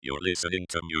You're listening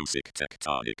to Music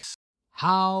Tectonics.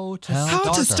 How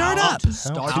to start up.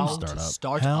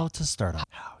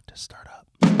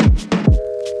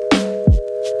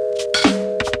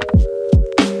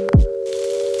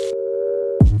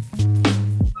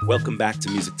 Welcome back to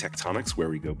Music Tectonics, where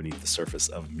we go beneath the surface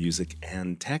of music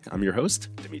and tech. I'm your host,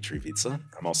 Dimitri Vitsa.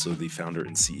 I'm also the founder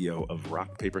and CEO of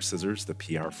Rock, Paper, Scissors, the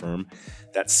PR firm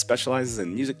that specializes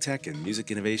in music tech and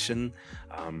music innovation.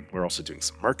 We're also doing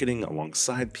some marketing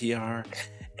alongside PR.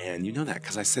 And you know that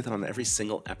because I say that on every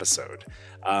single episode.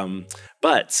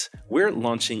 But we're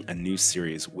launching a new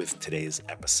series with today's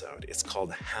episode. It's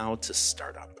called How to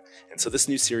Start Up. And so this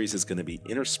new series is going to be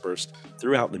interspersed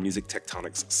throughout the Music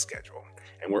Tectonics schedule.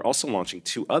 And we're also launching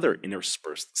 2 other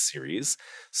interspersed series.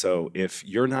 So if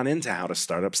you're not into how to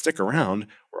start up, stick around.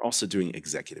 We're also doing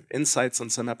executive insights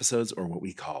on some episodes, or what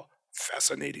we call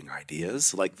fascinating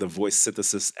ideas, like the voice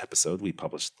synthesis episode we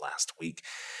published last week.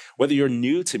 Whether you're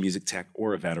new to music tech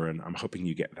or a veteran, I'm hoping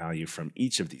you get value from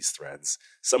each of these threads.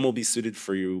 Some will be suited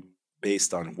for you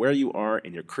based on where you are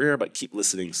in your career, but keep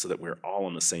listening so that we're all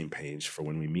on the same page for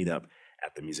when we meet up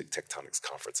at the Music Tectonics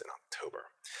Conference in October.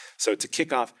 So to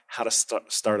kick off how to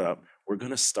start up, we're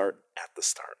going to start at the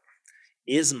start.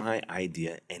 Is my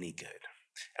idea any good?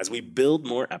 As we build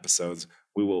more episodes,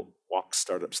 we will walk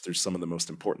startups through some of the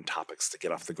most important topics to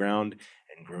get off the ground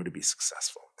and grow to be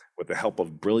successful, with the help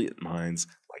of brilliant minds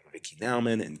like Vicki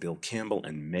Nauman and Bill Campbell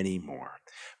and many more.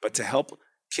 But to help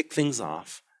kick things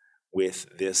off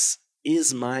with this,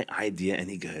 is my idea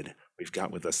any good? We've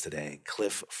got with us today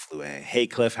Cliff Flouet. Hey,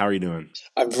 Cliff, how are you doing?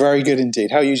 I'm very good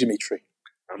indeed. How are you, Dimitri?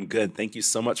 I'm good. Thank you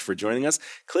so much for joining us.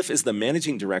 Cliff is the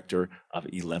managing director of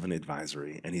 11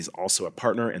 Advisory, and he's also a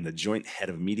partner and the joint head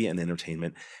of media and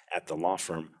entertainment at the law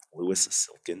firm Lewis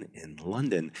Silkin in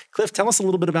London. Cliff, tell us a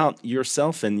little bit about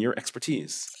yourself and your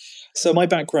expertise. So my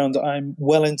background, I'm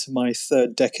well into my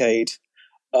 3rd decade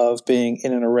of being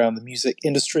in and around the music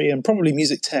industry, and probably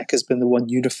music tech has been the one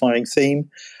unifying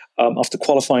theme. After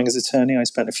qualifying as attorney, I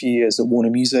spent a few years at Warner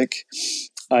Music.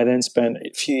 I then spent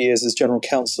a few years as general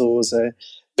counsel as a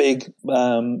big,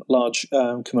 large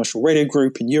commercial radio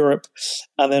group in Europe.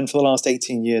 And then for the last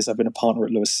 18 years, I've been a partner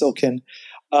at Lewis Silkin.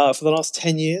 For the last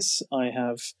 10 years, I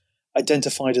have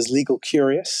identified as legal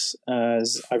curious,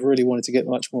 as I really wanted to get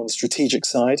much more on the strategic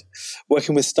side,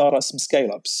 working with startups and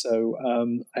scale-ups. So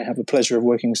I have the pleasure of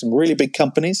working with some really big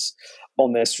companies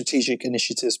on their strategic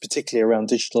initiatives, particularly around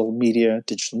digital media,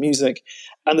 digital music.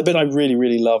 And the bit I really,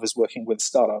 really love is working with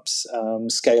startups,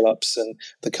 scale-ups, and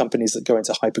the companies that go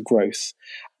into hyper-growth.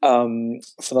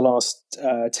 For the last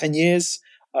 10 years,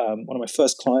 one of my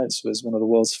first clients was one of the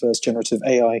world's first generative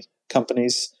AI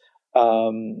companies,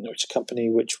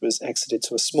 which was exited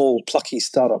to a small, plucky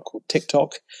startup called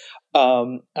TikTok.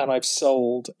 And I've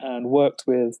sold and worked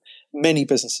with many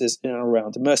businesses in and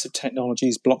around immersive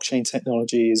technologies, blockchain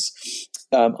technologies,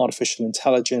 artificial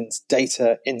intelligence,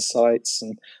 data, insights,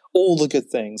 and all the good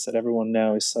things that everyone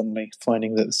now is suddenly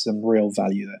finding that there's some real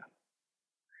value there.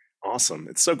 Awesome.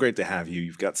 It's so great to have you.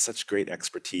 You've got such great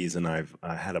expertise, and I've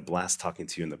had a blast talking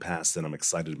to you in the past, and I'm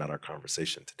excited about our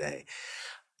conversation today.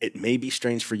 It may be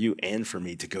strange for you and for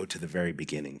me to go to the very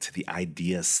beginning, to the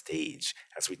idea stage,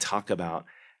 as we talk about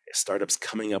startups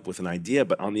coming up with an idea.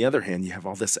 But on the other hand, you have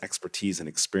all this expertise and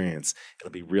experience.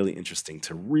 It'll be really interesting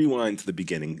to rewind to the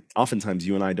beginning. Oftentimes,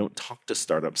 you and I don't talk to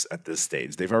startups at this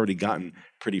stage. They've already gotten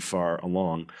pretty far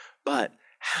along. But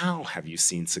how have you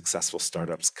seen successful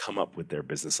startups come up with their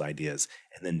business ideas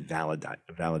and then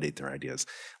validate their ideas?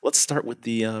 Let's start with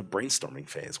the brainstorming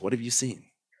phase. What have you seen?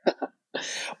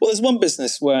 Well, there's one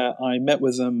business where I met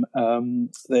with them.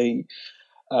 They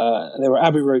were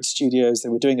Abbey Road Studios. They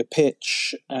were doing a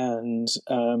pitch, and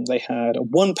they had a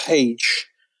 1-page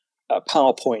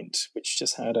PowerPoint, which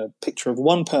just had a picture of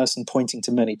one person pointing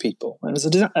to many people. And it was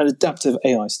an adaptive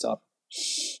AI startup.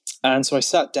 And so I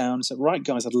sat down and said, right,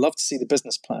 guys, I'd love to see the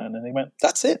business plan. And they went,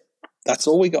 that's it. That's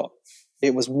all we got.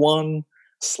 It was one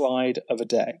slide of a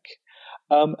deck.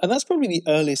 And that's probably the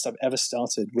earliest I've ever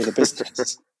started with a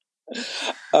business.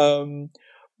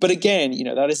 But again,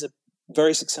 that is a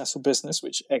very successful business,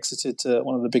 which exited to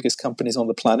one of the biggest companies on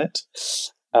the planet.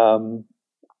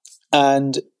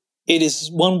 And it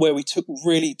is one where we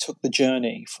really took the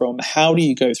journey from how do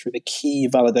you go through the key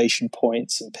validation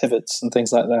points and pivots and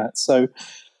things like that. So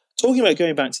talking about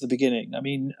going back to the beginning, I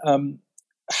mean,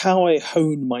 how I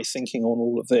hone my thinking on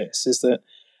all of this is that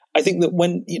I think that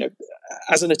when,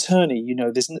 as an attorney,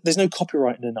 there's no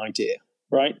copyright in an idea.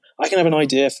 Right, I can have an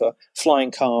idea for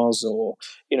flying cars, or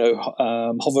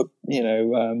hoverboards,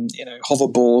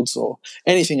 or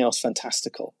anything else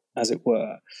fantastical, as it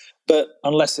were. But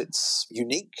unless it's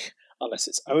unique, unless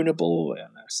it's ownable,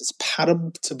 unless it's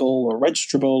patentable or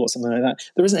registrable or something like that.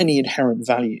 There isn't any inherent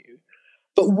value.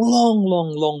 But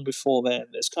long before then,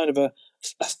 there's kind of a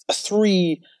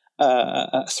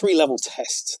three-level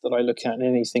test that I look at in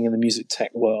anything in the music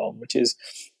tech world, which is,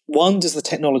 one, does the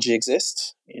technology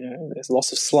exist? There's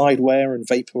lots of slideware and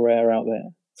vaporware out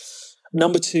there.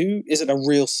 Number two, is it a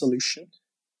real solution?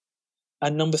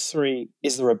 And number three,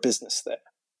 is there a business there?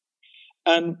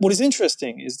 And what is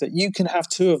interesting is that you can have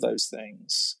two of those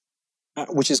things,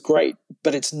 which is great,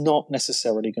 but it's not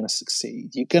necessarily going to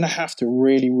succeed. You're going to have to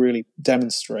really, really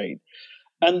demonstrate.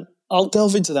 And I'll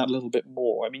delve into that a little bit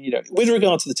more. I mean, with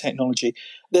regard to the technology,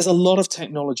 there's a lot of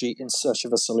technology in search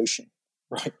of a solution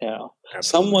right now.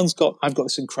 Absolutely. I've got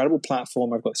this incredible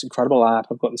platform, I've got this incredible app,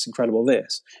 I've got this incredible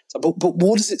this. So, but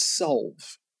what does it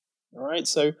solve? All right,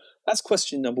 so that's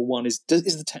question number one: is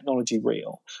the technology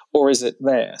real, or is it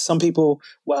there? Some people,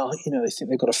 they think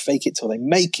they've got to fake it till they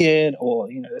make it, or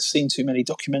they've seen too many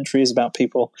documentaries about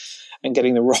people and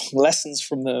getting the wrong lessons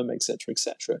from them, etc.,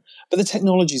 etc. But the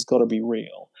technology's got to be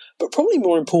real. But probably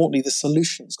more importantly, the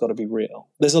solution's got to be real.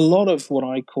 There's a lot of what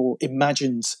I call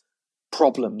imagined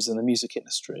problems in the music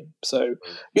industry. So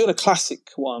you've got a classic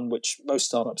one, which most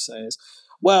startups say is,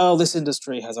 well, this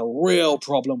industry has a real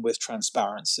problem with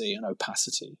transparency and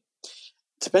opacity.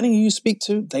 Depending who you speak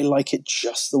to, they like it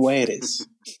just the way it is.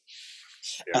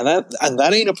 Yeah. And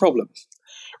that ain't a problem,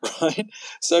 right?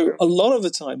 So a lot of the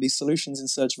time, these solutions in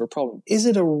search of a problem, is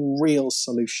it a real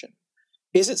solution?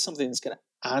 Is it something that's going to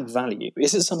add value?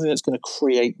 Is it something that's going to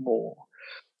create more?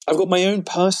 I've got my own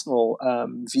personal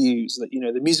views that,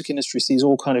 the music industry sees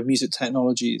all kind of music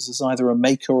technologies as either a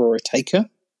maker or a taker.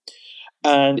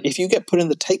 And if you get put in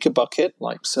the taker bucket,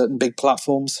 like certain big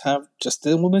platforms have just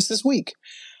almost this week,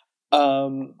 they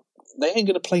ain't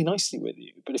going to play nicely with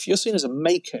you. But if you're seen as a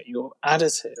maker, you're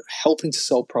additive, helping to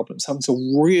solve problems, helping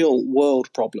to real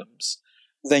world problems,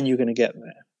 then you're going to get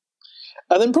there.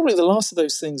 And then probably the last of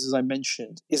those things, as I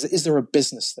mentioned, is there a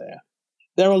business there?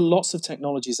 There are lots of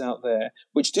technologies out there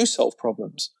which do solve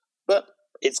problems, but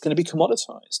it's going to be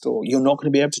commoditized, or you're not going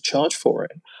to be able to charge for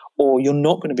it, or you're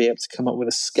not going to be able to come up with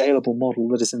a scalable model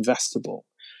that is investable.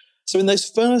 So in those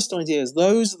first ideas,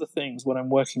 those are the things when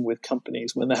I'm working with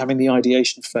companies when they're having the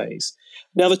ideation phase.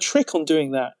 Now, the trick on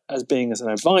doing that as an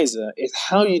advisor is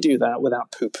how you do that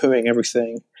without poo-pooing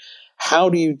everything. How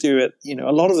do you do it?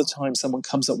 A lot of the time someone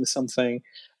comes up with something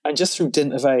and just through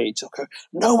dint of age, okay,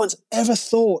 no one's ever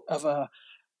thought of a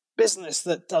business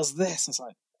that does this. It's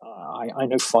like, I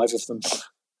know 5 of them,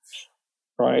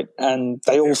 right? And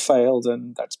they all failed,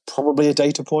 and that's probably a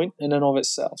data point in and of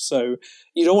itself. So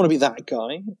you don't want to be that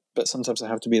guy, but sometimes I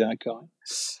have to be that guy.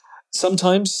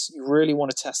 Sometimes you really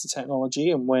want to test the technology,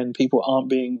 and when people aren't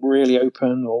being really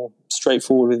open or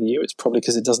straightforward with you, it's probably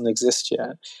because it doesn't exist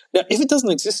yet. Now, if it doesn't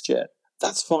exist yet,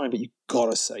 that's fine, but you've got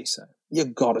to say so.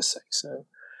 You've got to say so.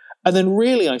 And then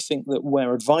really, I think that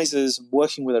where advisors,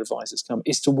 working with advisors come,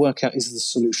 is to work out, is the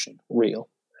solution real?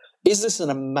 Is this an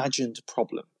imagined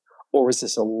problem, or is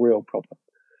this a real problem?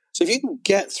 So if you can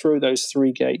get through those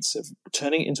 3 gates of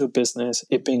turning it into a business,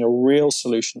 it being a real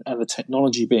solution, and the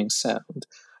technology being sound,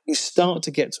 you start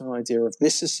to get to an idea of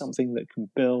this is something that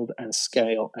can build and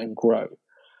scale and grow.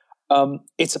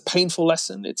 It's a painful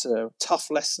lesson. It's a tough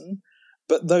lesson.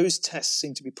 But those tests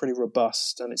seem to be pretty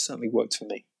robust, and it certainly worked for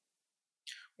me.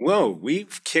 Whoa,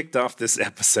 we've kicked off this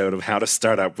episode of How to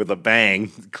Start Up with a bang.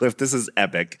 Cliff, this is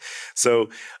epic. So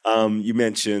you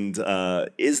mentioned,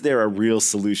 is there a real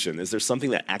solution? Is there something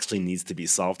that actually needs to be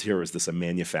solved here, or is this a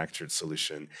manufactured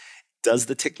solution? Does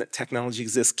the technology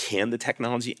exist? Can the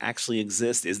technology actually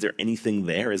exist? Is there anything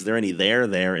there? Is there any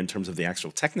there in terms of the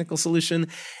actual technical solution?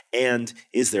 And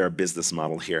is there a business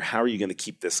model here? How are you going to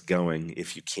keep this going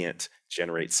if you can't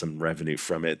generate some revenue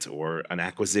from it, or an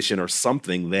acquisition or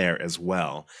something there as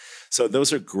well? So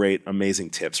those are great,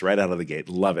 amazing tips right out of the gate.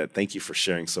 Love it. Thank you for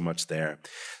sharing so much there.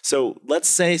 So let's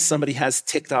say somebody has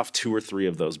ticked off 2 or 3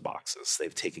 of those boxes.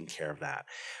 They've taken care of that.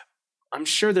 I'm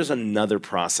sure there's another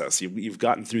process. You've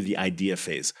gotten through the idea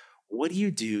phase. What do you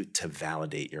do to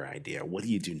validate your idea? What do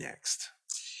you do next?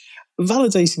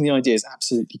 Validating the idea is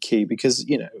absolutely key because,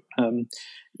 you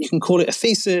can call it a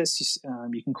thesis,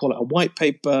 you can call it a white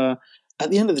paper. At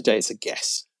the end of the day, it's a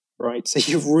guess, right?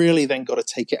 So you've really then got to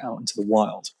take it out into the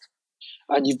wild.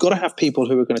 And you've got to have people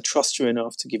who are going to trust you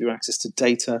enough to give you access to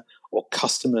data or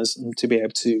customers and to be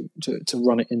able to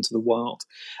run it into the wild.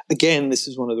 Again, this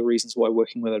is one of the reasons why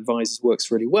working with advisors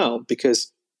works really well,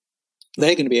 because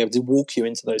they're going to be able to walk you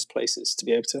into those places to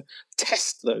be able to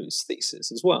test those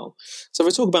theses as well. So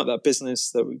if I talk about that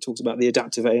business that we talked about, the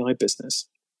adaptive AI business,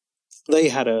 they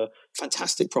had a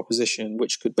fantastic proposition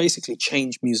which could basically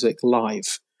change music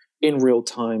live in real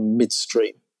time,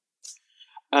 midstream.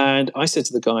 And I said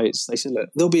to the guys, they said, look,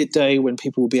 there'll be a day when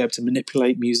people will be able to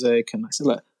manipulate music. And I said,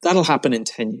 look, that'll happen in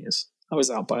 10 years. I was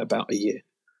out by about a year,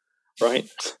 right?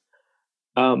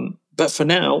 But for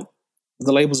now,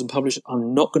 the labels and publishers are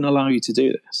not going to allow you to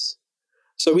do this.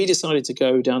 So we decided to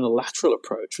go down a lateral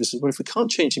approach, which is, well, if we can't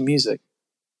change the music,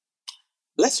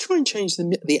 let's try and change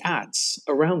the ads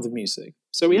around the music.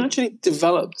 So we actually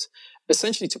developed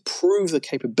essentially to prove the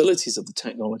capabilities of the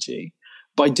technology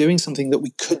by doing something that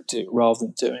we could do rather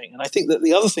than doing. And I think that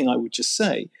the other thing I would just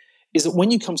say is that when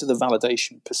you come to the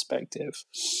validation perspective,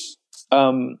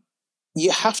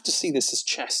 you have to see this as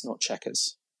chess, not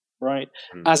checkers, right?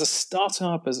 As a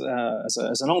startup, as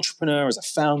an entrepreneur, as a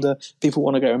founder, people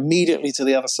want to go immediately to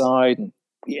the other side and,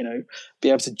 you know, be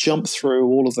able to jump through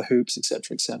all of the hoops, et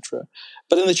cetera, et cetera.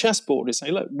 But in the chessboard, they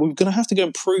say, look, we're going to have to go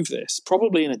and prove this,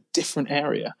 probably in a different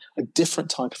area, a different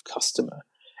type of customer.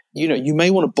 You know, you may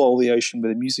want to boil the ocean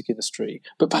with the music industry,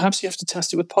 but perhaps you have to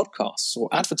test it with podcasts or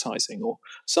advertising or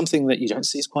something that you don't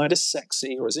see as quite as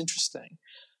sexy or as interesting.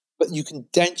 But you can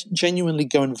genuinely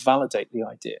go and validate the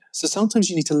idea. So sometimes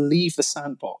you need to leave the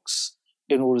sandbox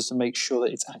in order to make sure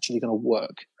that it's actually going to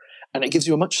work. And it gives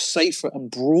you a much safer and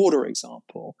broader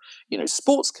example. You know,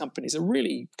 sports companies are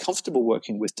really comfortable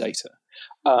working with data.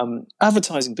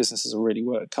 Advertising businesses are really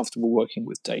comfortable working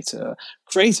with data.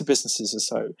 Creative businesses are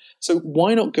so. So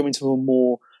why not go into a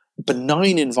more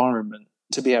benign environment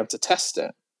to be able to test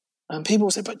it? And people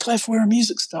will say, but Cliff, we're a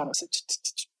music startup. I said,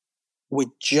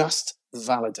 we're just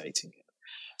validating it.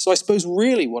 So I suppose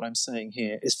really what I'm saying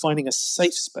here is finding a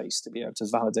safe space to be able to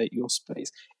validate your space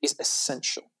is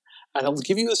essential. And it'll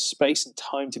give you the space and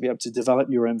time to be able to develop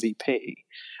your MVP.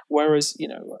 Whereas, you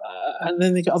know, and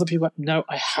then they get other people like, no,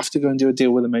 I have to go and do a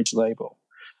deal with a major label.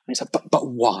 And it's like, but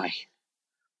why?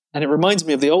 And it reminds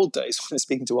me of the old days when I was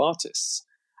speaking to artists.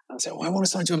 And I say, I want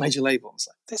to sign to a major label. It's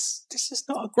like, this is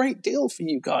not a great deal for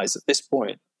you guys at this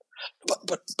point.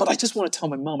 But I just want to tell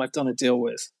my mum I've done a deal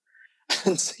with.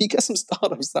 And so you get some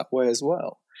startups that way as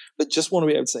well. But just want to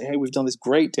be able to say, hey, we've done this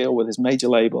great deal with this major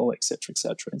label, et cetera, et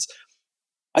cetera.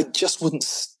 I just wouldn't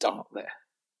start there.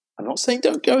 I'm not saying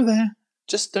don't go there,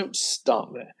 just don't start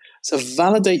there. So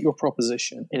validate your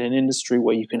proposition in an industry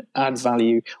where you can add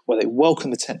value, where they welcome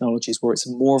the technologies, where it's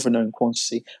more of a known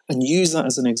quantity, and use that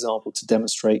as an example to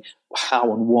demonstrate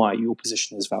how and why your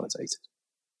position is validated.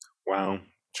 Wow.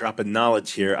 Dropping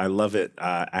knowledge here. I love it.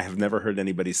 I have never heard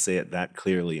anybody say it that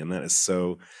clearly, and that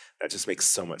just makes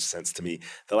so much sense to me.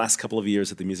 The last couple of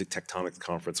years at the Music Tectonics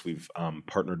Conference, we've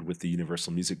partnered with the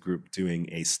Universal Music Group doing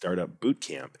a startup boot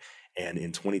camp. And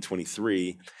in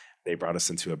 2023, they brought us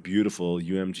into a beautiful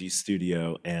UMG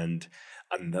studio. And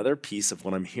another piece of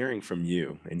what I'm hearing from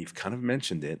you, and you've kind of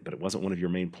mentioned it, but it wasn't one of your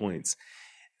main points,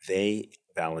 they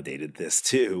validated this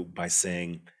too by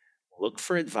saying, look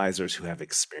for advisors who have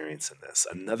experience in this.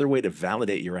 Another way to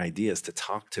validate your idea is to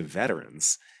talk to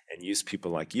veterans and use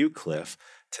people like you, Cliff,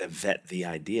 to vet the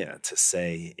idea, to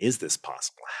say, is this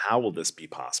possible? How will this be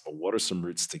possible? What are some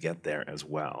routes to get there as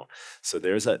well? So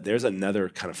there's another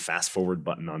kind of fast forward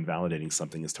button on validating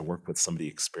something, is to work with somebody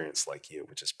experienced like you,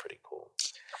 which is pretty cool.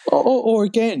 Or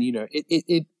again, you know,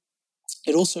 it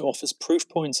also offers proof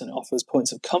points and it offers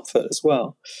points of comfort as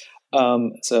well.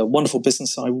 It's a wonderful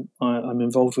business I'm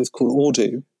involved with called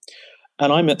Ordu,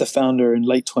 and I met the founder in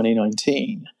late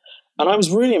 2019, and I was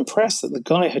really impressed that the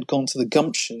guy had the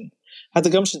gumption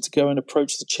to go and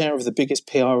approach the chair of the biggest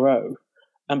PRO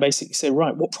and basically say,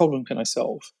 right, what problem can I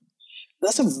solve?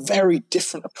 That's a very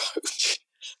different approach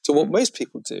to what most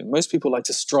people do. Most people like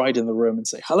to stride in the room and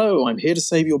say, hello, I'm here to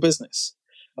save your business.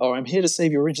 Or I'm here to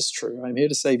save your industry. I'm here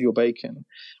to save your bacon.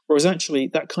 Whereas actually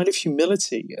that kind of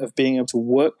humility of being able to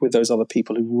work with those other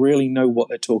people who really know what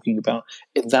they're talking about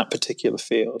in that particular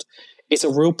field, it's a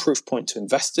real proof point to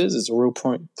investors. It's a real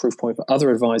proof point for other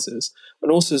advisors. But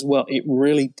also as well, it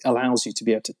really allows you to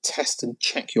be able to test and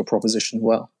check your proposition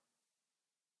well.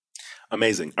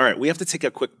 Amazing. All right, we have to take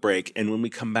a quick break. And when we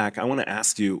come back, I want to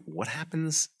ask you, what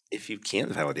happens if you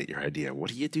can't validate your idea? What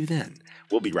do you do then?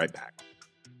 We'll be right back.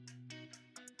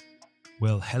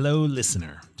 Well, hello,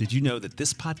 listener. Did you know that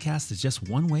this podcast is just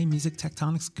one way Music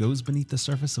Tectonics goes beneath the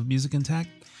surface of music and tech?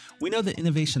 We know that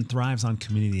innovation thrives on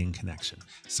community and connection,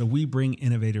 so we bring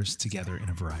innovators together in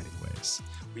a variety of ways.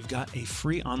 We've got a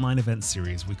free online event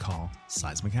series we call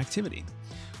Seismic Activity.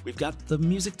 We've got the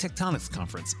Music Tectonics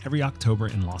Conference every October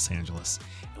in Los Angeles,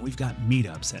 and we've got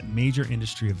meetups at major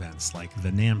industry events like the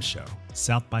NAMM Show,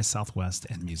 South by Southwest,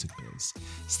 and Music Biz.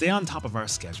 Stay on top of our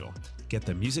schedule. Get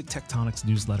the Music Tectonics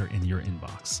newsletter in your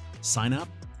inbox. Sign up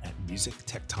at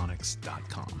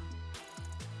musictectonics.com.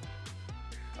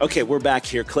 Okay, we're back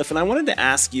here, Cliff, and I wanted to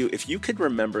ask you if you could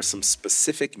remember some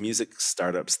specific music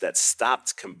startups that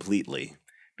stopped completely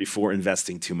before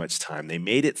investing too much time. They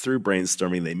made it through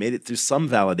brainstorming, they made it through some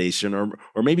validation,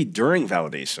 or maybe during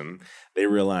validation, they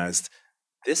realized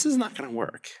this is not going to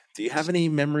work. Do you have any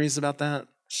memories about that?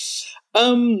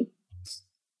 To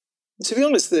be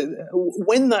honest,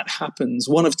 when that happens,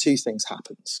 one of two things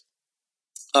happens.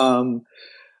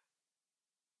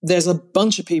 There's a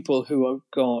bunch of people who have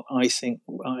got, I think,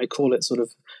 I call it sort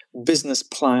of business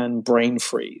plan brain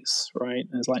freeze, right?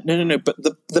 And it's like, no, but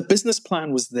the business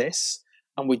plan was this,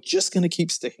 and we're just going to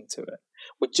keep sticking to it.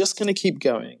 We're just going to keep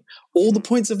going. All the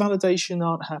points of validation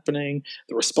aren't happening.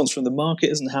 The response from the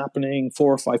market isn't happening.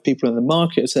 4 or 5 people in the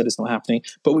market have said it's not happening,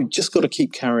 but we've just got to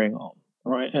keep carrying on.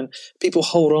 Right, and people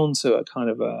hold on to a kind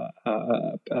of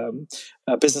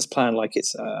a business plan like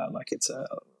it's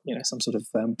some sort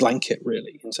of blanket,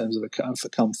 really, in terms of for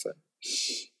comfort.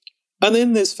 And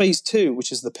then there's phase 2,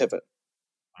 which is the pivot.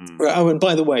 Right, oh, and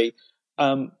by the way,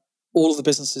 all of the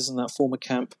businesses in that former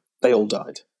camp, they all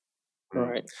died.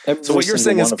 Right. So what you're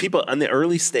saying is people on the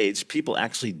early stage, people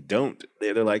actually don't.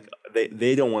 They're like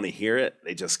they don't want to hear it.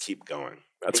 They just keep going.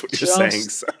 That's what you're saying.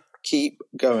 So. Keep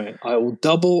going. I will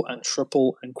double and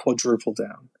triple and quadruple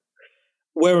down.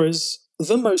 Whereas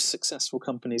the most successful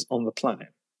companies on the planet,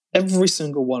 every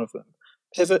single one of them,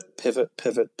 pivot, pivot,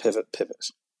 pivot, pivot,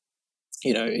 pivot.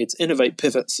 It's innovate,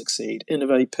 pivot, succeed,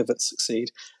 innovate, pivot,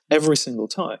 succeed, every single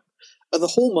time. And the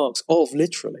hallmarks of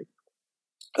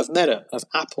Meta, of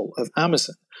Apple, of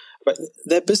Amazon, but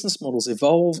their business models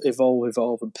evolve,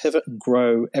 and pivot and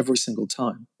grow every single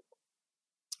time.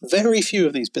 Very few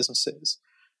of these businesses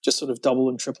just sort of double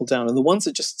and triple down, and the ones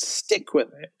that just stick with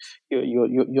it,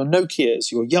 your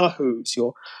Nokias, your Yahoos,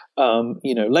 your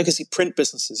legacy print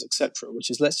businesses, etc.,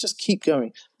 which is let's just keep going.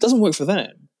 It doesn't work for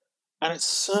them, and it's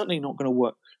certainly not going to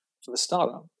work for the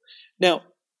startup. Now,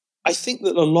 I think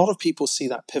that a lot of people see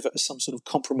that pivot as some sort of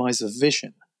compromise of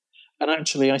vision, and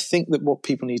actually, I think that what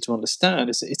people need to understand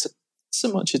is that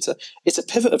it's a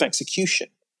pivot of execution.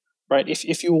 Right?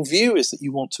 If your view is that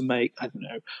you want to make,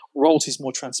 royalties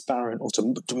more transparent, or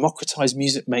to democratize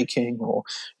music making, or,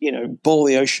 boil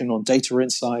the ocean on data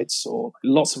insights, or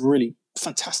lots of really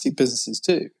fantastic businesses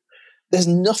do, there's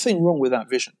nothing wrong with that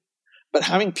vision. But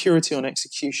having purity on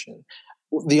execution,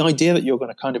 the idea that you're going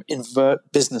to kind of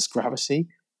invert business gravity,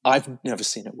 I've never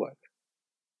seen it work.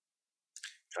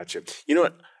 Gotcha. You know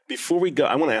what? Before we go,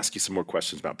 I want to ask you some more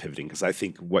questions about pivoting, because I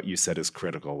think what you said is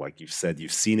critical. Like you've said,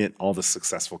 you've seen it. All the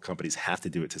successful companies have to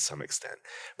do it to some extent.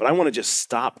 But I want to just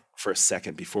stop for a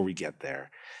second before we get there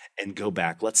and go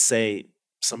back. Let's say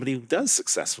somebody who does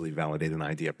successfully validate an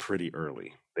idea pretty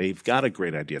early. They've got a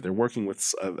great idea. They're working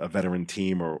with a veteran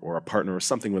team or a partner or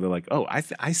something where they're like, oh,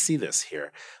 I see this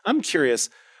here. I'm curious,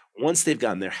 once they've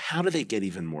gotten there, how do they get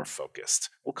even more focused?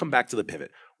 We'll come back to the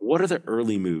pivot. What are the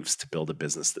early moves to build a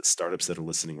business that startups that are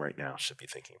listening right now should be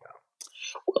thinking about?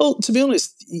 Well, to be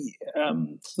honest,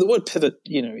 the word pivot,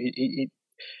 it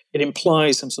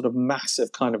implies some sort of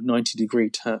massive kind of 90-degree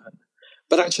turn.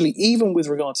 But actually, even with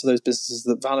regard to those businesses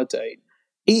that validate,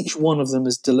 each one of them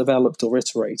is developed or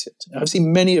iterated. I've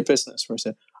seen many a business where I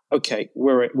said, okay,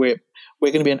 we're going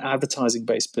to be an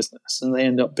advertising-based business, and they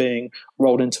end up being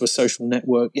rolled into a social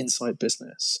network insight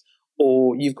business.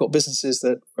 Or you've got businesses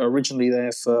that are originally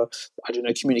there for,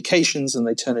 communications, and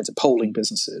they turn into polling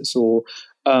businesses. Or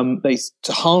they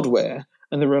to hardware,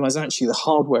 and they realize actually the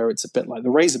hardware, it's a bit like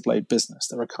the razor blade business.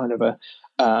 They're a kind of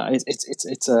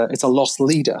it's a lost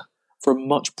leader for a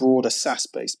much broader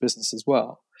SaaS-based business as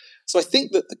well. So I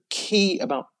think that the key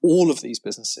about all of these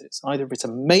businesses, either if it's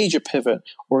a major pivot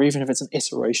or even if it's an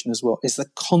iteration as well, is the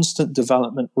constant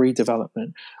development,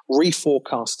 redevelopment,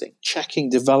 reforecasting, checking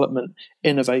development,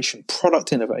 innovation,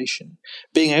 product innovation,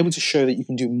 being able to show that you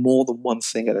can do more than one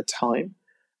thing at a time.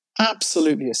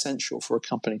 Absolutely essential for a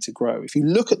company to grow. If you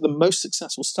look at the most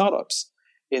successful startups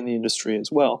in the industry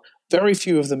as well, very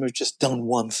few of them have just done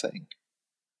one thing.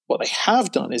 What they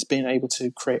have done is been able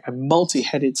to create a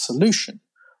multi-headed solution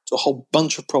to a whole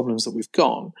bunch of problems that we've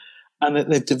got, and that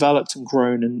they've developed and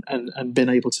grown and been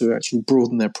able to actually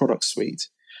broaden their product suite.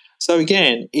 So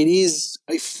again, it is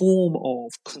a form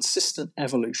of consistent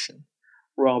evolution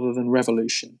rather than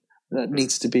revolution that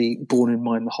needs to be borne in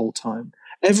mind the whole time.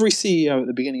 Every CEO at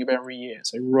the beginning of every year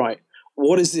say, right,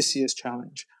 what is this year's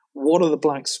challenge? What are the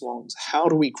black swans? How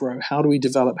do we grow? How do we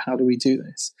develop? How do we do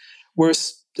this?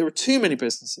 Whereas there are too many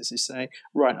businesses who say,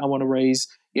 right, I want to raise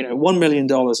 $1 million in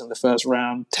the first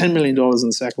round, $10 million in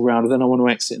the second round, and then I want to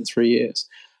exit in 3 years.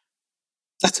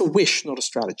 That's a wish, not a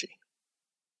strategy.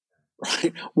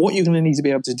 right? What you're going to need to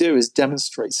be able to do is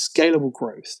demonstrate scalable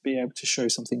growth, be able to show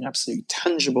something absolutely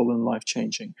tangible and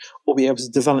life-changing, or be able to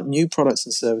develop new products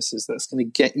and services that's going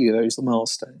to get you those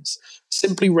milestones.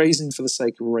 Simply raising for the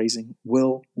sake of raising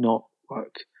will not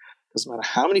work. Doesn't matter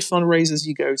how many fundraisers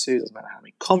you go to, doesn't matter how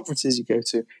many conferences you go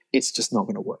to, it's just not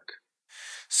going to work.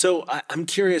 So I'm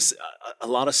curious, a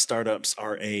lot of startups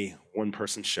are a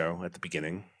one-person show at the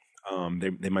beginning.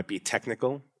 They might be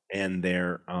technical, and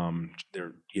they're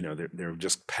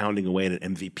just pounding away at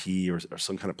an MVP or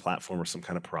some kind of platform or some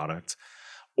kind of product,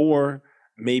 or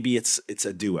maybe it's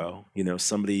a duo.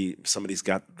 Somebody's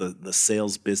got the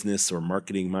sales business or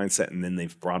marketing mindset, and then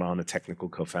they've brought on a technical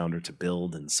co-founder to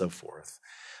build and so forth.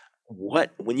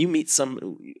 When you meet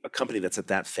a company that's at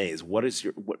that phase, what's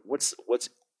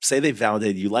say they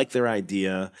validated, you like their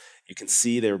idea, you can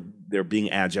see they're being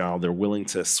agile, they're willing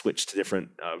to switch to different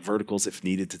verticals if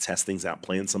needed to test things out,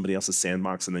 play in somebody else's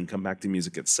sandbox, and then come back to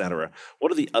music, etc.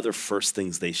 What are the other first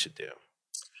things they should do?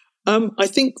 I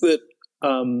think that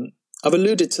I've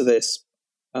alluded to this,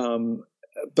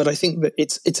 but I think that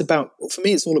it's about, for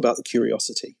me, it's all about the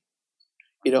curiosity.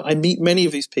 I meet many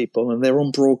of these people, and they're on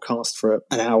broadcast for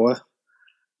an hour.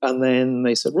 And then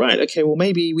they said, right, okay, well,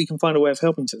 maybe we can find a way of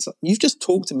helping you. So you've just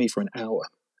talked to me for an hour,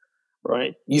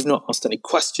 right? You've not asked any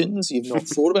questions. You've not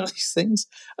thought about these things.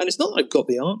 And it's not that I've got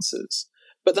the answers,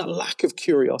 but that lack of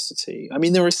curiosity. I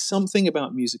mean, there is something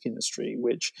about music industry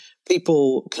which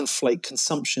people conflate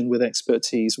consumption with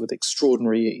expertise with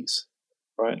extraordinary ease,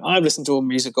 right? I've listened to all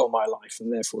music all my life,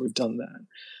 and therefore we've done that.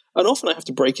 And often I have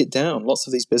to break it down. Lots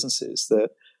of these businesses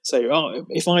that say,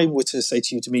 if I were to say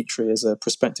to you, Dimitri, as a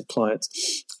prospective client,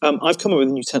 I've come up with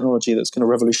a new technology that's going to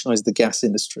revolutionize the gas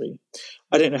industry.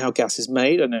 I don't know how gas is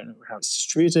made. I don't know how it's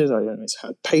distributed. I don't know how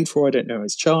it's paid for. I don't know how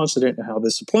it's charged. I don't know how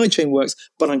the supply chain works,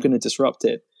 but I'm going to disrupt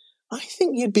it. I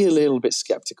think you'd be a little bit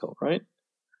skeptical, right?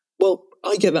 Well,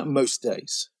 I get that most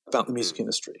days about the music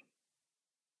industry.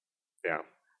 Yeah.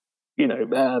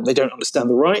 They don't understand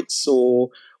the rights, or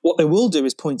what they will do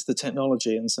is point to the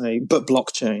technology and say, but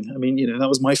blockchain. I mean, that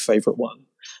was my favorite one,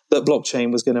 that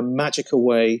blockchain was going to magic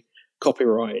away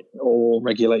copyright or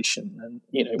regulation. And,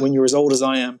 when you're as old as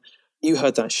I am, you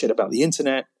heard that shit about the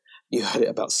internet. You heard it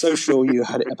about social. You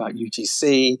heard it about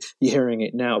UGC. You're hearing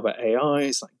it now about AI.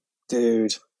 It's like,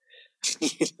 dude.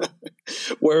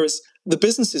 Whereas the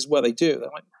businesses where they do, they're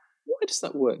like, why does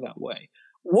that work that way?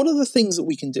 What are the things that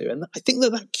we can do? And I think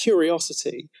that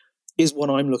curiosity is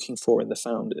what I'm looking for in the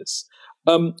founders.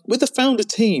 With the founder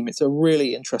team, it's a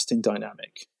really interesting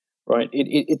dynamic, right?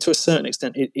 It to a certain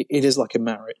extent, it is like a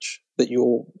marriage that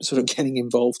you're sort of getting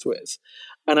involved with.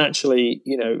 And actually,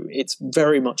 it's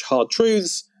very much hard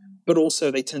truths, but also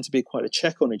they tend to be quite a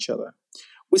check on each other.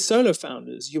 With solo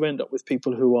founders, you end up with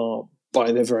people who are,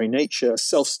 by their very nature,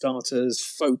 self-starters,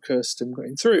 focused and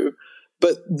going through.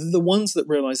 But the ones that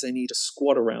realize they need a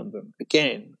squad around them,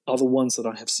 again, are the ones that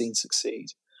I have seen succeed.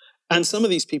 And some of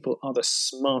these people are the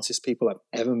smartest people I've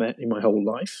ever met in my whole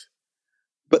life.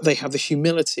 But they have the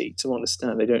humility to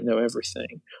understand they don't know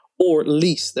everything, or at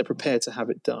least they're prepared to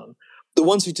have it done. The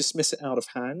ones who dismiss it out of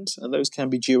hand, and those can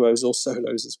be duos or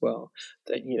solos as well,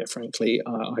 that, frankly,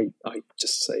 I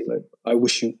just say, look, I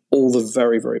wish you all the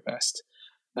very, very best.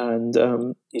 And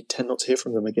you tend not to hear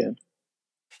from them again.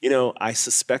 I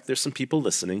suspect there's some people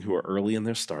listening who are early in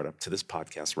their startup to this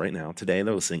podcast right now. Today,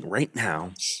 they're listening right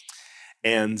now.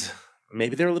 And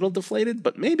maybe they're a little deflated,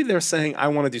 but maybe they're saying, I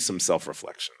want to do some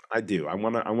self-reflection. I do. I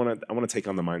want to take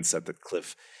on the mindset that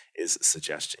Cliff is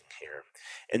suggesting here.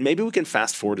 And maybe we can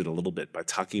fast forward it a little bit by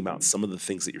talking about some of the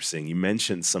things that you're seeing. You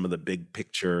mentioned some of the big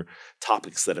picture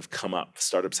topics that have come up.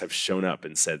 Startups have shown up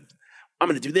and said, I'm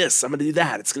going to do this. I'm going to do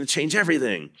that. It's going to change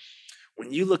everything.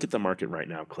 When you look at the market right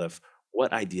now, Cliff,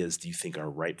 what ideas do you think are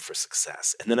ripe for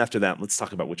success? And then after that, let's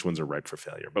talk about which ones are ripe for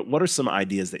failure. But what are some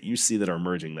ideas that you see that are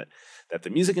emerging that the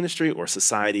music industry or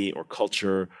society or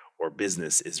culture or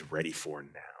business is ready for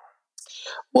now?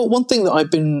 Well, one thing that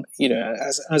I've been,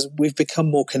 as we've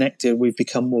become more connected, we've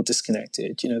become more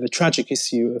disconnected. The tragic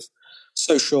issue of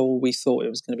social, we thought it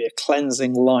was going to be a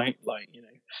cleansing light, like,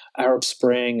 Arab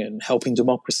Spring and helping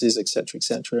democracies, et cetera, et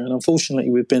cetera. And unfortunately,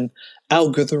 we've been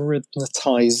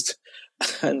algorithmatized.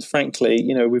 And frankly,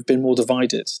 we've been more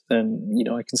divided than,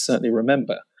 I can certainly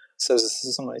remember. So as a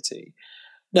society.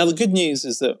 Now, the good news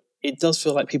is that it does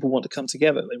feel like people want to come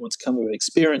together. They want to come with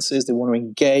experiences. They want to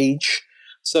engage.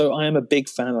 So I am a big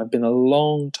fan. I've been a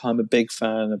long time a big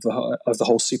fan of the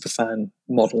whole superfan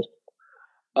model.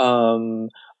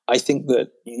 I think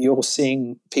that you're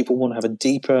seeing people want to have a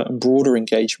deeper and broader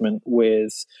engagement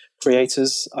with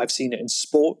creators. I've seen it in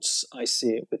sports. I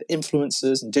see it with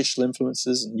influencers and digital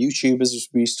influencers and YouTubers, as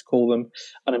we used to call them.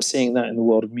 And I'm seeing that in the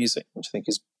world of music, which I think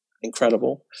is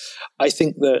incredible. I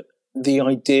think that the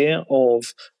idea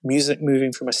of music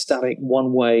moving from a static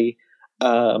one-way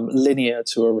linear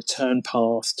to a return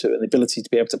path to an ability to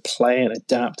be able to play and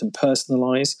adapt and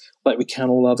personalize like we can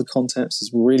all other contents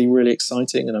is really, really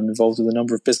exciting. And I'm involved with a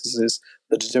number of businesses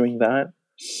that are doing that.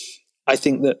 I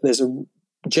think that there's a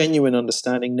genuine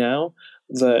understanding now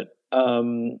that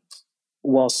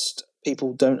whilst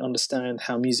people don't understand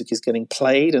how music is getting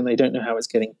played and they don't know how it's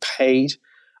getting paid,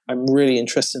 I'm really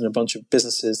interested in a bunch of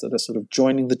businesses that are sort of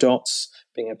joining the dots,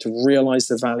 being able to realize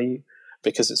the value,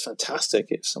 because it's fantastic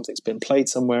if something's been played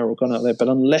somewhere or gone out there, but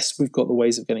unless we've got the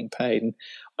ways of getting paid. And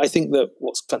I think that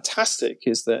what's fantastic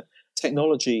is that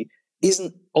technology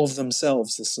isn't of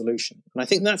themselves the solution. And I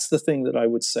think that's the thing that I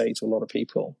would say to a lot of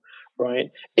people, right?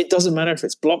 It doesn't matter if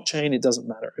it's blockchain, it doesn't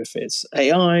matter if it's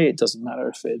AI, it doesn't matter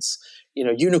if it's,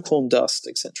 unicorn dust,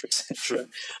 et cetera, et cetera.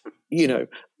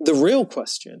 The real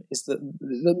question is that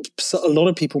a lot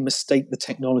of people mistake the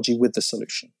technology with the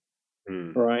solution.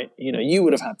 Right? You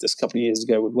would have had this a couple of years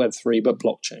ago with Web3, but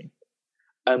blockchain.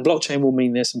 And blockchain will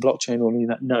mean this and blockchain will mean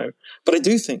that. No. But I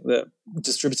do think that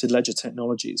distributed ledger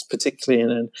technologies, particularly in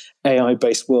an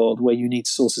AI-based world where you need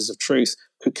sources of truth,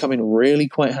 could come in really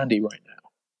quite handy right now.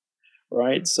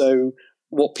 Right? So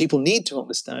what people need to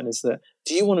understand is that,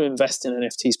 do you want to invest in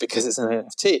NFTs because it's an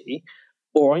NFT,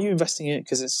 or are you investing in it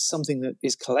because it's something that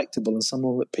is collectible and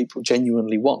something that people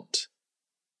genuinely want?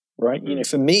 Right?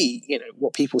 For me,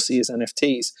 what people see as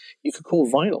NFTs, you could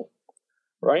call vinyl,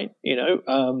 right?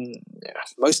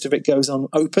 Most of it goes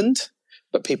unopened,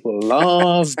 but people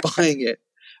love buying it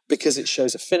because it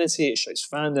shows affinity, it shows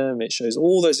fandom, it shows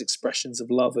all those expressions of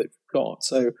love that we've got.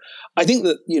 So I think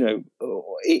that,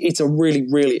 it's a really,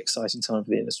 really exciting time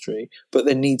for the industry, but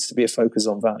there needs to be a focus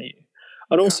on value.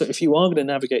 And also, if you are going to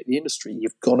navigate the industry,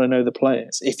 you've got to know the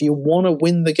players. If you want to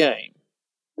win the game,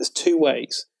 there's two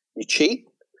ways. You cheat,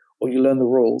 or you learn the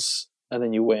rules and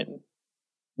then you win.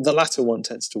 The latter one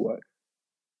tends to work.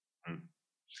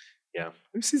 Yeah,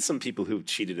 we've seen some people who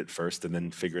cheated at first and then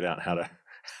figured out how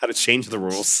to change the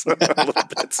rules a little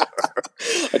bit.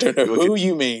 I don't know who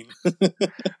you mean.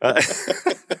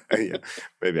 Yeah,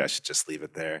 maybe I should just leave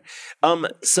it there.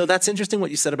 So that's interesting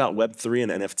what you said about Web3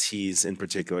 and NFTs in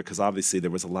particular, because obviously there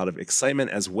was a lot of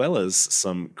excitement as well as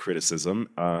some criticism.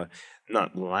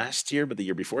 Not last year, but the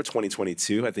year before,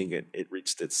 2022, I think it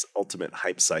reached its ultimate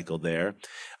hype cycle there.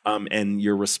 And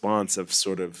your response of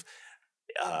sort of,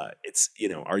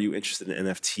 are you interested in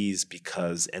NFTs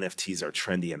because NFTs are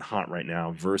trendy and hot right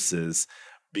now versus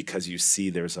because you see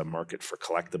there's a market for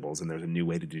collectibles and there's a new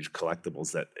way to do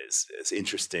collectibles that is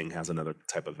interesting, has another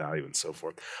type of value and so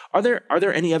forth. Are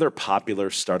there any other popular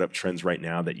startup trends right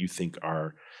now that you think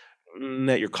are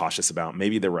that you're cautious about?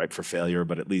 Maybe they're ripe for failure,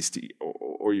 but at least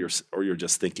or you're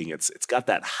just thinking it's got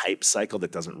that hype cycle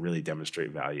that doesn't really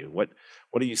demonstrate value. What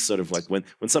are you sort of like when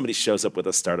somebody shows up with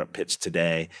a startup pitch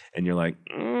today and you're like,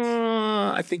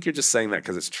 I think you're just saying that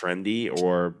because it's trendy,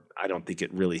 or I don't think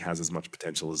it really has as much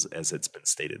potential as it's been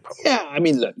stated publicly. Yeah, I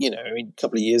mean, look, a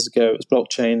couple of years ago it was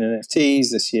blockchain and NFTs.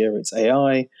 This year it's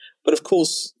AI. But of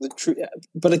course,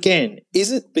 but again,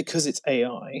 is it because it's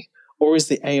AI? Or is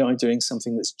the AI doing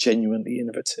something that's genuinely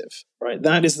innovative, right?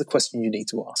 That is the question you need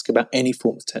to ask about any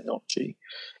form of technology.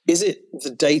 Is it the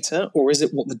data, or is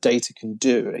it what the data can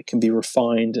do? It can be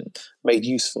refined and made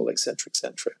useful, et cetera, et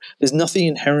cetera. There's nothing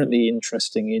inherently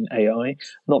interesting in AI,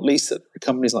 not least that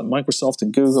companies like Microsoft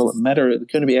and Google and Meta are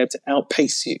going to be able to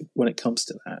outpace you when it comes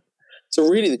to that. So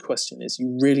really the question is,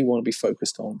 you really want to be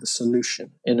focused on the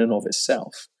solution in and of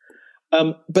itself.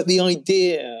 But the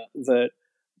idea that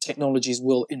technologies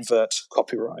will invert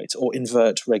copyright or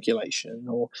invert regulation,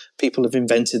 or people have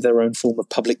invented their own form of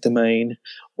public domain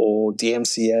or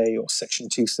DMCA or Section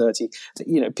 230.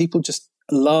 People just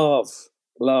love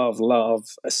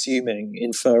assuming,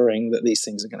 inferring that these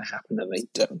things are going to happen, and they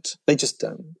don't. They just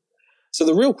don't. So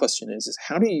the real question is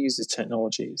how do you use these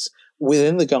technologies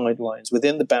within the guidelines,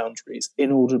 within the boundaries,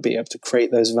 in order to be able to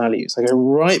create those values? I go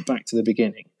right back to the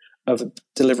beginning of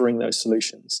delivering those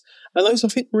solutions. And those I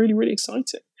think really, really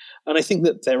exciting. And I think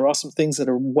that there are some things that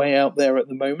are way out there at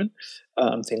the moment.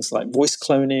 Things like voice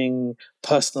cloning,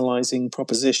 personalizing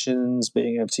propositions,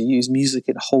 being able to use music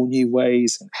in whole new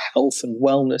ways, in health and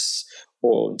wellness,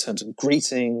 or in terms of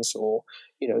greetings, or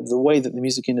the way that the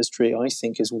music industry, I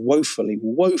think, is woefully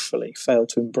failed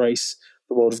to embrace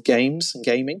the world of games and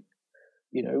gaming.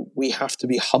 we have to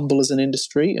be humble as an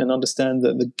industry and understand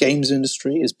that the games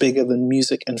industry is bigger than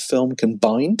music and film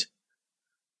combined,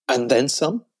 and then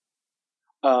some.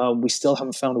 We still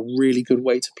haven't found a really good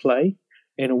way to play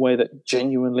in a way that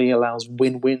genuinely allows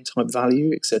win-win type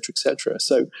value, et cetera, et cetera.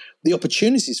 So the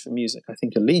opportunities for music, I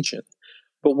think, are legion.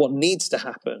 But what needs to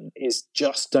happen is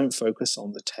just don't focus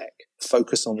on the tech.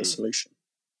 Focus on the solution.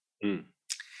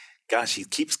 Gosh, he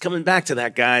keeps coming back to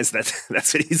that, guys. That's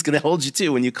what he's going to hold you to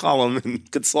when you call him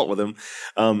and consult with him.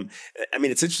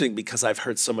 It's interesting because I've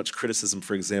heard so much criticism,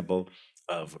 for example,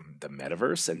 of the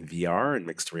metaverse and VR and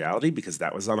mixed reality, because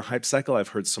that was on a hype cycle. I've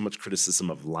heard so much criticism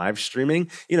of live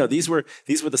streaming. These were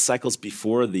the cycles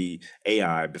before the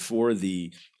AI, before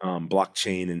the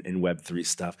blockchain and Web3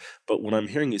 stuff. But what I'm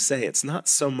hearing you say, it's not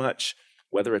so much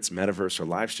whether it's metaverse or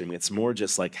live streaming. It's more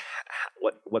just like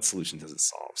what solution does it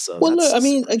solve? So well, look,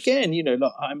 again, you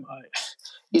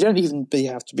don't even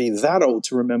have to be that old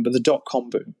to remember the dot-com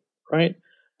boom, right?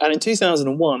 And in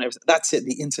 2001, that's it.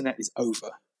 The internet is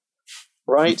over.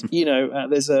 Right,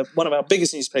 there's one of our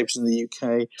biggest newspapers in the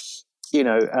UK.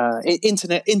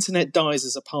 Internet dies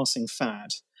as a passing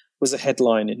fad was a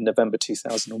headline in November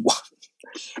 2001.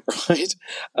 Right,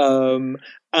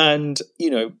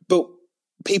 but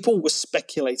people were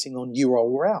speculating on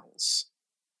URLs.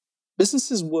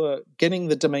 Businesses were getting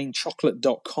the domain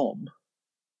chocolate.com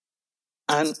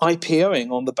and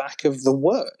IPOing on the back of the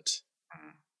word.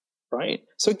 Right,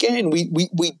 so again, we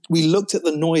looked at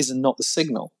the noise and not the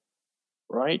signal.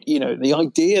 Right, the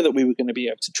idea that we were going to be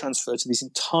able to transfer to these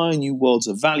entire new worlds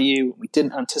of value, we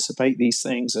didn't anticipate these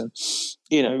things, and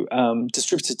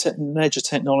distributed ledger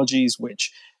technologies,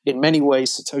 which in many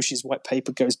ways Satoshi's white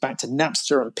paper goes back to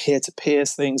Napster and peer-to-peer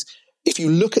things. If you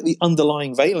look at the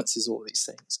underlying valences of all these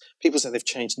things, people say they've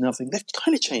changed nothing. They've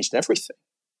kind of changed everything.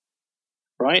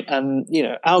 Right, and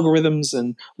algorithms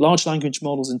and large language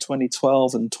models in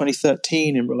 2012 and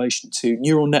 2013 in relation to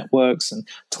neural networks, and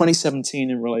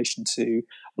 2017 in relation to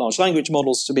large language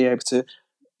models to be able to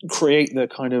create the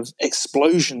kind of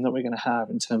explosion that we're going to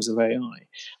have in terms of AI.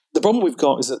 The problem we've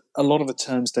got is that a lot of the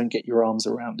terms don't get your arms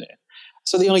around it.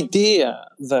 So the idea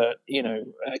that,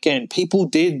 again, people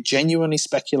did genuinely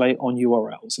speculate on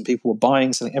URLs and people were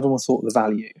buying something, everyone thought the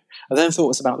value, and then thought it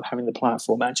was about having the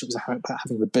platform, actually it was about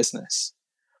having the business.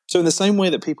 So in the same way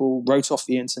that people wrote off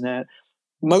the internet,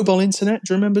 mobile internet,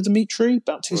 do you remember, Dimitri?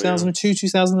 About 2002,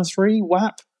 2003,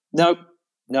 WAP? No,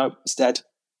 it's dead.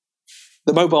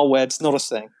 The mobile web's not a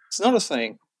thing. It's not a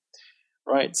thing,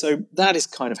 right? So that is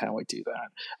kind of how I do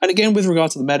that. And again, with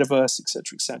regard to the metaverse, et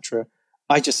cetera,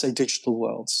 I just say digital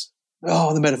worlds.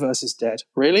 Oh, the metaverse is dead.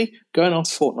 Really? Go and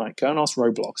ask Fortnite. Go and ask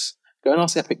Roblox. Go and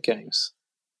ask Epic Games.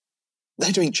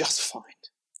 They're doing just fine.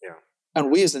 And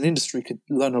we as an industry could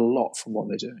learn a lot from what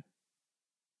they're doing.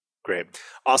 Great.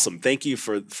 Awesome. Thank you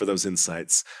for those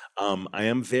insights. I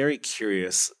am very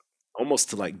curious almost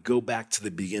to go back to the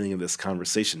beginning of this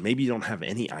conversation. Maybe you don't have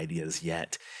any ideas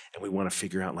yet, and we want to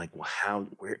figure out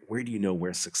where do you know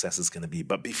where success is going to be?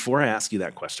 But before I ask you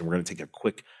that question, we're going to take a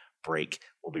quick break.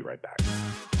 We'll be right back.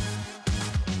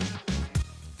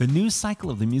 The news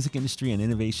cycle of the music industry and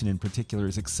innovation in particular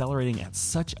is accelerating at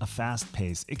such a fast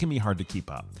pace, it can be hard to keep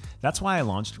up. That's why I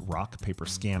launched Rock Paper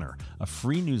Scanner, a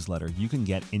free newsletter you can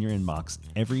get in your inbox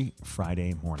every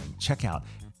Friday morning. Check out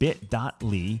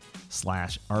bit.ly/RP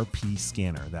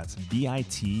Scanner. That's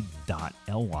bit.ly/RP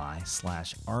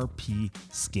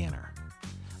Scanner.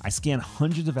 I scan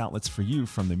hundreds of outlets for you,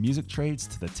 from the music trades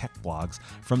to the tech blogs,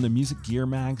 from the music gear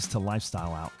mags to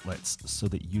lifestyle outlets, so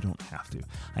that you don't have to.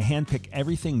 I handpick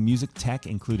everything music tech,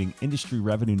 including industry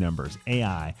revenue numbers,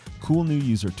 AI, cool new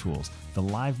user tools, the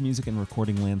live music and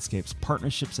recording landscapes,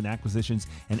 partnerships and acquisitions,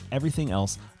 and everything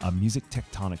else a Music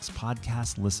Tectonics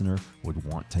podcast listener would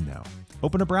want to know.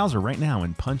 Open a browser right now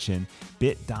and punch in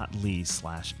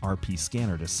bit.ly/RP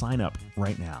Scanner to sign up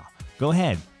right now. Go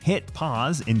ahead, hit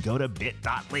pause and go to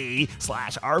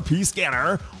bit.ly/RP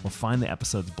Scanner, or find the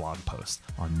episode's blog post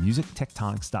on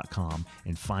musictectonics.com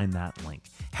and find that link.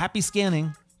 Happy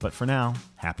scanning, but for now,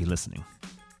 happy listening.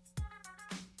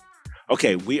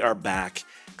 Okay, we are back.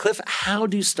 Cliff, how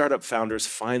do startup founders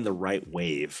find the right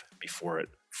wave before it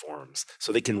forms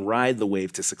so they can ride the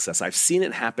wave to success? I've seen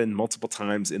it happen multiple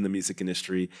times in the music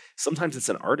industry. Sometimes it's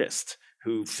an artist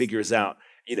who figures out,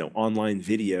 online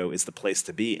video is the place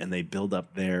to be, and they build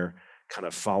up their kind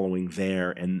of following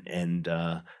there, and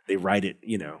they write it,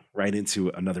 right into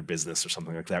another business or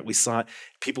something like that. We saw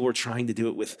people were trying to do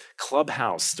it with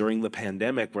Clubhouse during the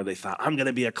pandemic, where they thought, I'm going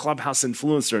to be a Clubhouse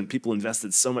influencer, and people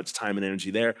invested so much time and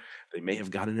energy there. They may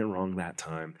have gotten it wrong that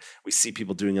time. We see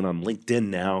people doing it on LinkedIn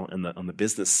now and on the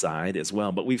business side as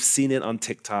well, but we've seen it on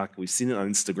TikTok, we've seen it on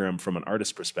Instagram from an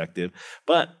artist perspective,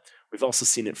 but we've also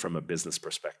seen it from a business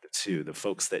perspective too. The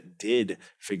folks that did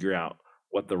figure out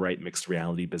what the right mixed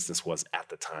reality business was at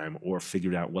the time, or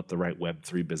figured out what the right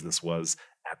Web3 business was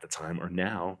at the time, are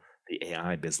now the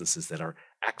AI businesses that are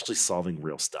actually solving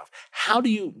real stuff.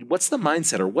 What's the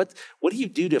mindset, or what do you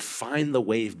do to find the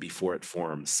wave before it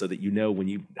forms, so that when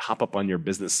you hop up on your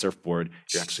business surfboard,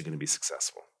 you're actually going to be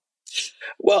successful?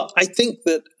 Well, I think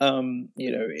that,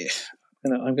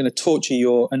 and I'm going to torture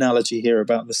your analogy here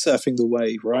about the surfing the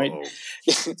wave, right?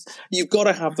 Oh. You've got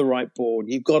to have the right board.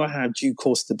 You've got to have due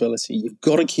course stability. You've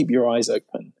got to keep your eyes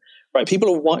open, right?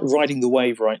 People are riding the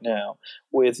wave right now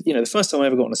with, the first time I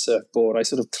ever got on a surfboard, I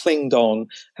sort of clinged on,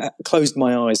 closed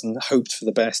my eyes and hoped for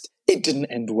the best. It didn't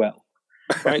end well,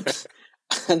 right?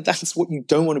 And that's what you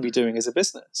don't want to be doing as a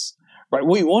business, right?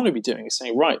 What you want to be doing is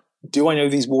saying, right, do I know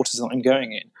these waters that I'm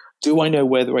going in? Do I know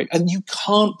where the wave? And you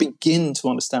can't begin to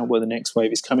understand where the next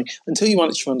wave is coming until you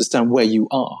actually understand where you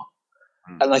are.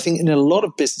 And I think in a lot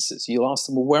of businesses, you'll ask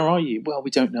them, well, where are you? Well,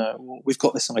 we don't know. Well, we've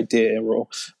got this idea, or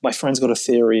my friend's got a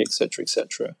theory, et cetera, et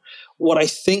cetera. What I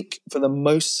think for the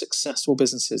most successful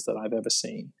businesses that I've ever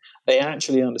seen, they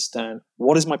actually understand,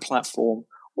 what is my platform?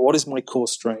 What is my core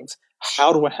strength?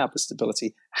 How do I have the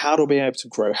stability? How do I be able to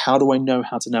grow? How do I know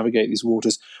how to navigate these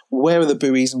waters? Where are the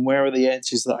buoys and where are the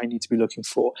edges that I need to be looking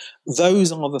for?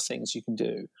 Those are the things you can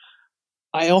do.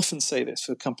 I often say this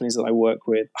for companies that I work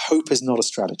with: hope is not a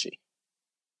strategy.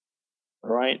 All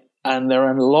right? And there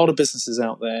are a lot of businesses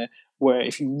out there where,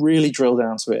 if you really drill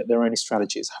down to it, their only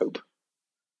strategy is hope.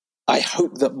 I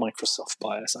hope that Microsoft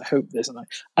buy us. I hope this and that.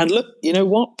 And look, you know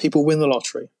what? People win the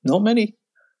lottery. Not many.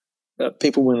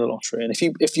 People win the lottery. And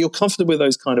if you're comfortable with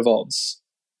those kind of odds,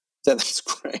 then that's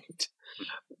great.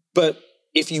 But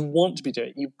if you want to be doing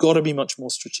it, you've got to be much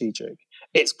more strategic.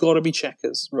 It's got to be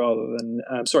it's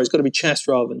got to be chess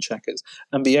rather than checkers,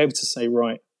 and be able to say,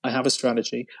 right, I have a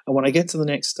strategy. And when I get to the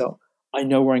next step, I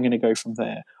know where I'm going to go from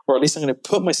there. Or at least I'm going to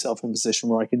put myself in a position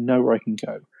where I can know where I can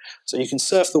go. So you can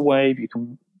surf the wave, you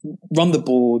can run the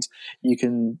board, you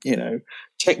can,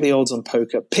 check the odds on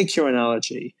poker, pick your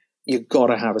analogy. You've got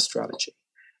to have a strategy.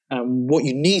 What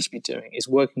you need to be doing is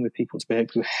working with people to be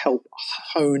able to help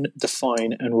hone,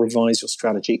 define, and revise your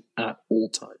strategy at all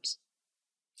times.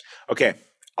 Okay,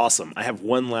 awesome. I have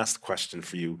one last question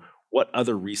for you. What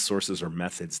other resources or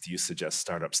methods do you suggest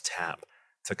startups tap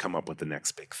to come up with the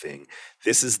next big thing?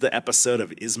 This is the episode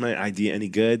of Is My Idea Any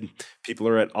Good? People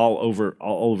are all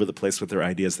over the place with their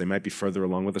ideas. They might be further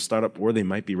along with their startup, or they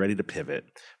might be ready to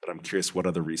pivot. But I'm curious what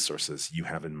other resources you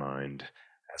have in mind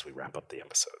as we wrap up the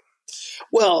episode.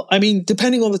 Well, I mean,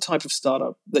 depending on the type of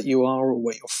startup that you are or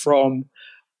where you're from,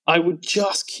 I would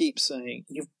just keep saying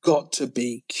you've got to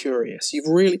be curious.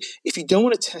 If you don't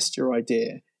want to test your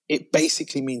idea, it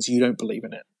basically means you don't believe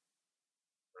in it.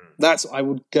 I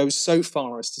would go so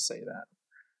far as to say that,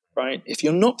 right? If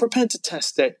you're not prepared to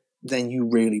test it, then you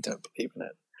really don't believe in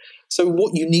it. So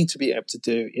what you need to be able to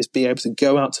do is be able to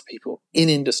go out to people in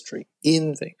industry,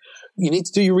 you need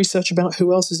to do your research about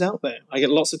who else is out there. I get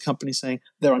lots of companies saying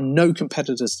there are no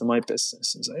competitors to my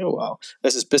business, and say, oh, well,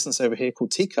 there's this business over here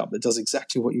called Teacup that does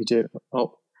exactly what you do.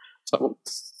 Oh, so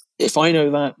if I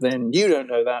know that, then you don't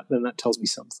know that, then that tells me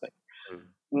something.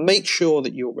 Make sure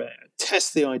that you're there.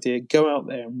 Test the idea. Go out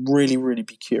there and really, really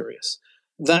be curious.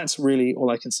 That's really all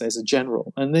I can say as a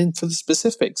general. And then for the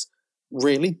specifics,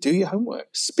 really do your homework.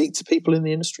 Speak to people in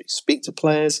the industry. Speak to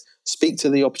players. Speak to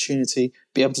the opportunity.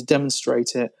 Be able to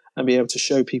demonstrate it and be able to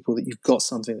show people that you've got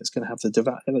something that's going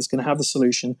to have the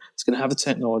solution, it's going to have the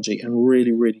technology, and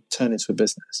really, really turn into a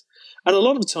business. And a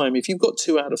lot of the time, if you've got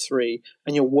 2 out of 3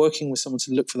 and you're working with someone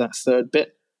to look for that third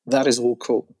bit, that is all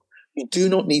cool. You do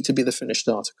not need to be the finished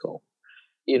article.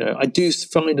 I do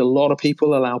find a lot of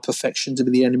people allow perfection to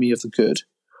be the enemy of the good.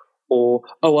 Or,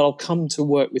 I'll come to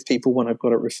work with people when I've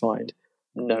got it refined.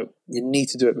 No, you need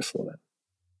to do it before then.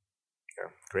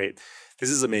 Yeah, great. This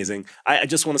is amazing. I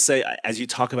just want to say, as you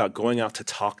talk about going out to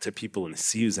talk to people and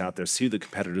see who's out there, see who the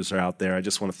competitors are out there, I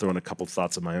just want to throw in a couple of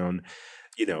thoughts of my own.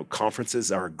 Conferences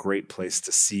are a great place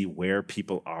to see where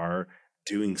people are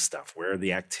doing stuff, where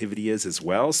the activity is as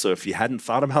well. So if you hadn't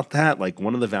thought about that, like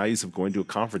one of the values of going to a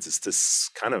conference is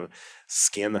to kind of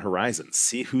scan the horizon,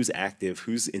 see who's active,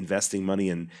 who's investing money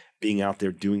and being out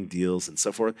there doing deals and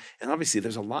so forth. And obviously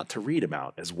there's a lot to read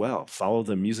about as well. Follow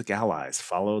the Music Allies,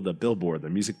 follow the Billboard, the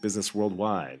Music Business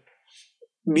Worldwide.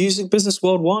 Music Business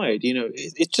Worldwide,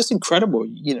 it's just incredible.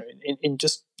 In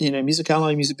just, Music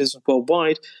Ally, Music Business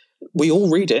Worldwide, we all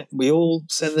read it. We all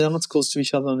send the articles to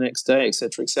each other the next day, et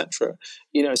cetera, et cetera.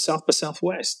 South by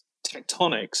Southwest,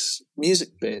 Tectonics, Music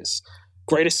Biz,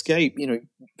 Great Escape.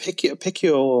 Pick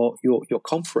your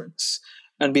conference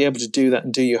and be able to do that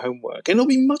and do your homework. And it'll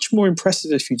be much more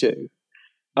impressive if you do.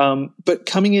 But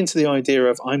coming into the idea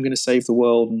of I'm going to save the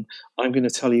world and I'm going to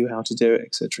tell you how to do it,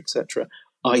 et cetera,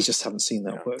 I just haven't seen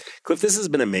that work. Cliff, this has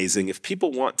been amazing. If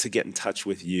people want to get in touch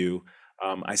with you,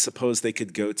 I suppose they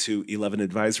could go to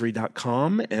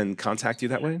 11advisory.com and contact you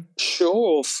that way?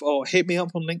 Sure. Or hit me up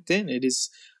on LinkedIn. It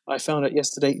is, I found out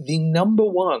yesterday, the number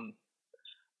one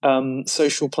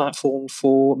social platform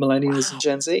for millennials and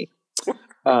Gen Z.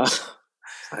 I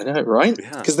know, right?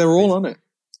 Because they're all on it.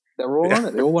 They're all on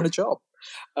it. They all want a job.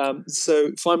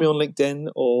 So find me on LinkedIn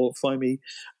or find me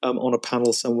on a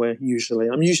panel somewhere.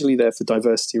 I'm usually there for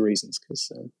diversity reasons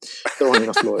because there aren't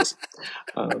enough lawyers.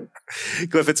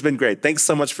 Cliff, it's been great. Thanks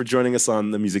so much for joining us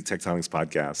on the Music Tectonics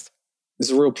podcast. It's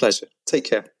a real pleasure. Take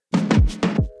care.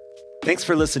 Thanks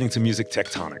for listening to Music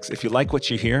Tectonics. If you like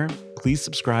what you hear, please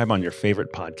subscribe on your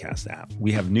favorite podcast app.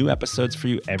 We have new episodes for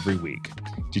you every week.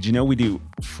 Did you know we do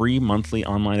free monthly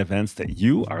online events that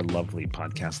you, our lovely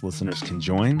podcast listeners, can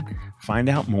join? Find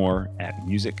out more at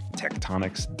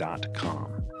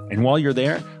musictectonics.com. And while you're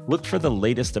there, look for the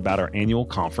latest about our annual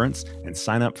conference and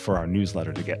sign up for our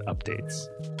newsletter to get updates.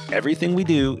 Everything we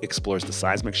do explores the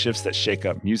seismic shifts that shake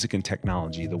up music and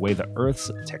technology, the way the Earth's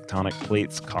tectonic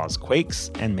plates cause quakes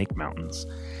and make mountains.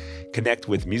 Connect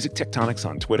with Music Tectonics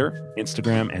on Twitter,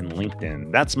 Instagram, and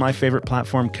LinkedIn. That's my favorite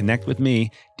platform. Connect with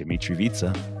me, Dimitri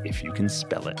Vitsa, if you can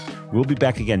spell it. We'll be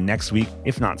back again next week,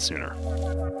 if not sooner.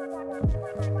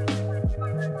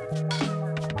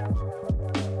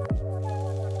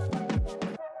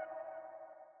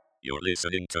 You're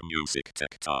listening to Music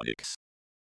Tectonics.